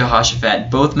 Asa and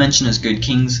Jehoshaphat, both mentioned as good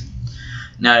kings.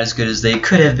 Not as good as they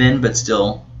could have been, but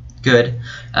still good.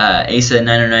 Asa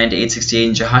 909 to 868,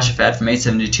 and Jehoshaphat from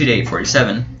 872 to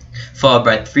 847. Followed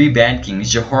by 3 bad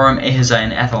kings, Jehoram, Ahaziah,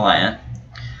 and Athaliah.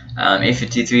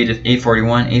 853 to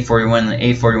 841, 841, and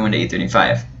 841 to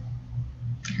 835.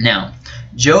 Now,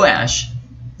 Joash.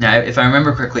 Now, if I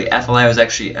remember correctly, Athaliah was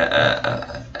actually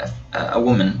a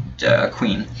woman, a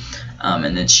queen,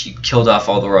 and then she killed off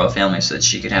all the royal family so that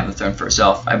she could have the throne for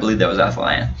herself. I believe that was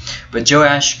Athaliah. But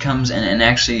Joash comes and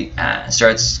actually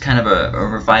starts kind of a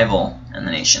revival in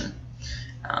the nation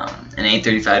in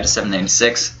 835 to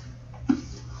 796.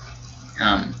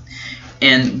 And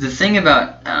the thing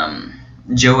about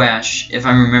Joash, if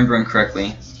I'm remembering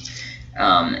correctly,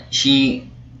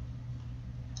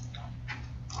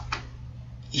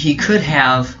 he could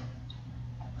have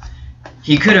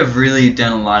really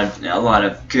done a lot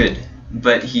of good,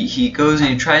 but he goes and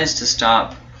he tries to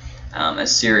stop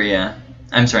Assyria.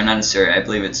 I'm sorry, not Assyria. I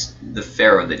believe it's the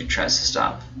Pharaoh that he tries to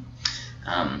stop.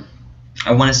 I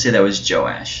want to say that was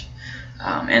Joash,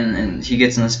 and he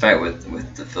gets in this fight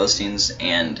with the Philistines,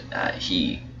 and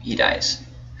he dies.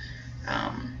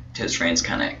 His reign's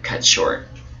kind of cut short.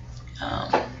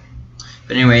 But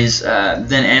anyways,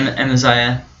 then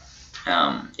Amaziah.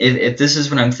 If this is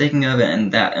what I'm thinking of,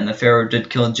 and the Pharaoh did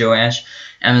kill Joash,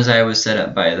 Amaziah was set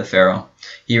up by the Pharaoh.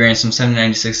 He reigns from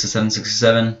 796 to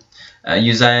 767.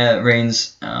 Uzziah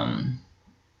reigns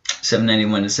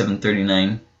 791 to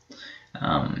 739.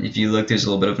 If you look, there's a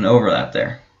little bit of an overlap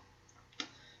there.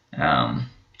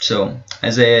 So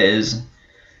Isaiah is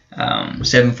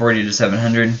 740 to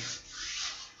 700.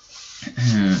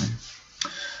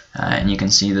 And you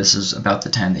can see this is about the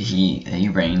time that he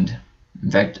reigned. In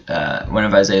fact, one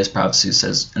of Isaiah's prophecies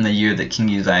says, in the year that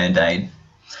King Uzziah died.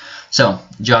 So,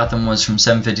 Jotham was from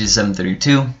 750 to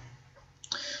 732.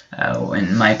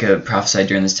 And Micah prophesied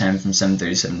during this time from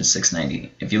 737 to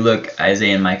 690. If you look,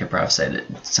 Isaiah and Micah prophesied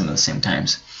at some of the same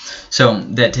times. So,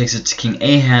 that takes it to King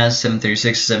Ahaz,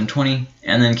 736 to 720,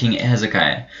 and then King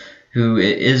Hezekiah. who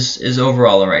is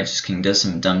overall a righteous king, does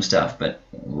some dumb stuff, but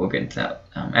we'll get into that.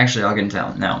 Actually, I'll get into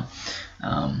that now.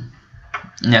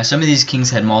 Now, some of these kings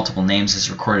had multiple names,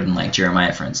 as recorded in like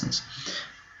Jeremiah, for instance.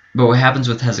 But what happens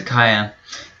with Hezekiah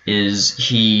is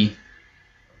he's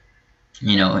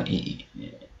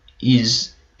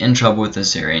in trouble with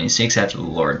Assyria, and he seeks after the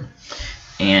Lord.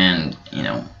 And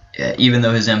even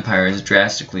though his empire is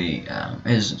drastically,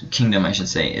 his kingdom, I should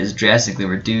say, is drastically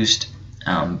reduced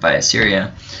by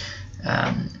Assyria,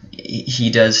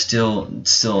 he does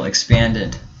still expand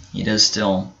it. He does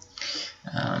still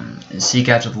seek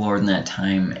after the Lord in that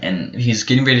time, and he's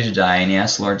getting ready to die, and he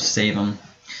asks the Lord to save him.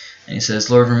 And he says,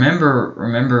 "Lord,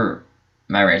 remember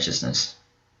my righteousness.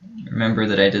 Remember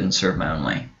that I didn't serve my own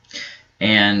way."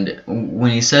 And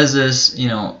when he says this,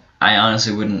 I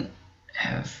honestly wouldn't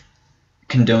have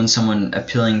condoned someone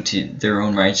appealing to their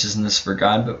own righteousness for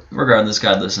God, but regardless,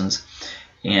 God listens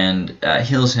and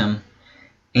heals him.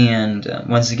 And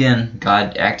once again,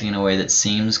 God acting in a way that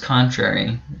seems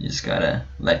contrary. You just gotta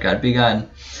let God be God.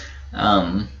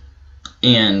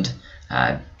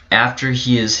 After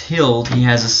he is healed, he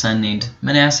has a son named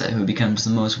Manasseh, who becomes the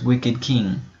most wicked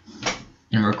king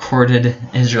in recorded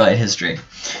Israelite history.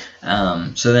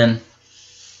 So then,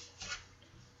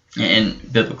 in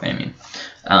biblically, I mean,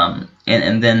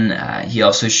 and then he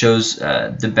also shows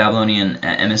the Babylonian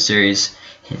emissaries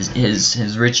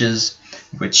his riches,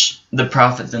 which the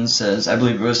prophet then says, I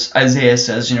believe it was Isaiah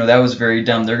says, that was very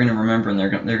dumb. They're going to remember, and they're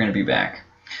going to be back.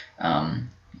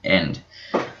 And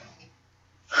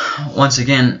once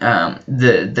again,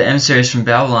 the emissaries from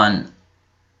Babylon,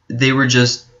 they were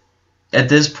just, at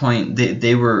this point,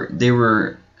 they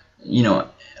were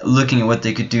looking at what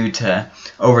they could do to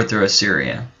overthrow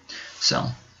Assyria.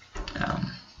 So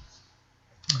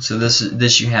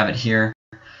this you have it here: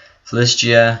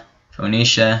 Philistia,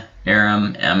 Phoenicia,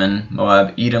 Aram, Ammon,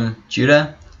 Moab, Edom,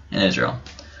 Judah, and Israel.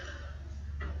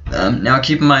 Now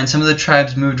keep in mind, some of the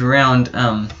tribes moved around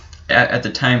at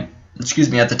the time.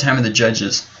 At the time of the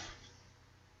judges.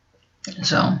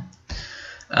 So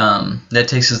that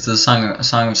takes us to the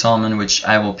Song of Solomon, which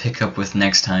I will pick up with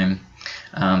next time.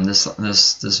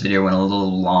 This video went a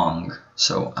little long,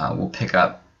 so we'll pick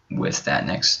up with that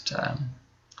next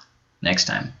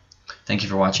time. Thank you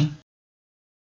for watching.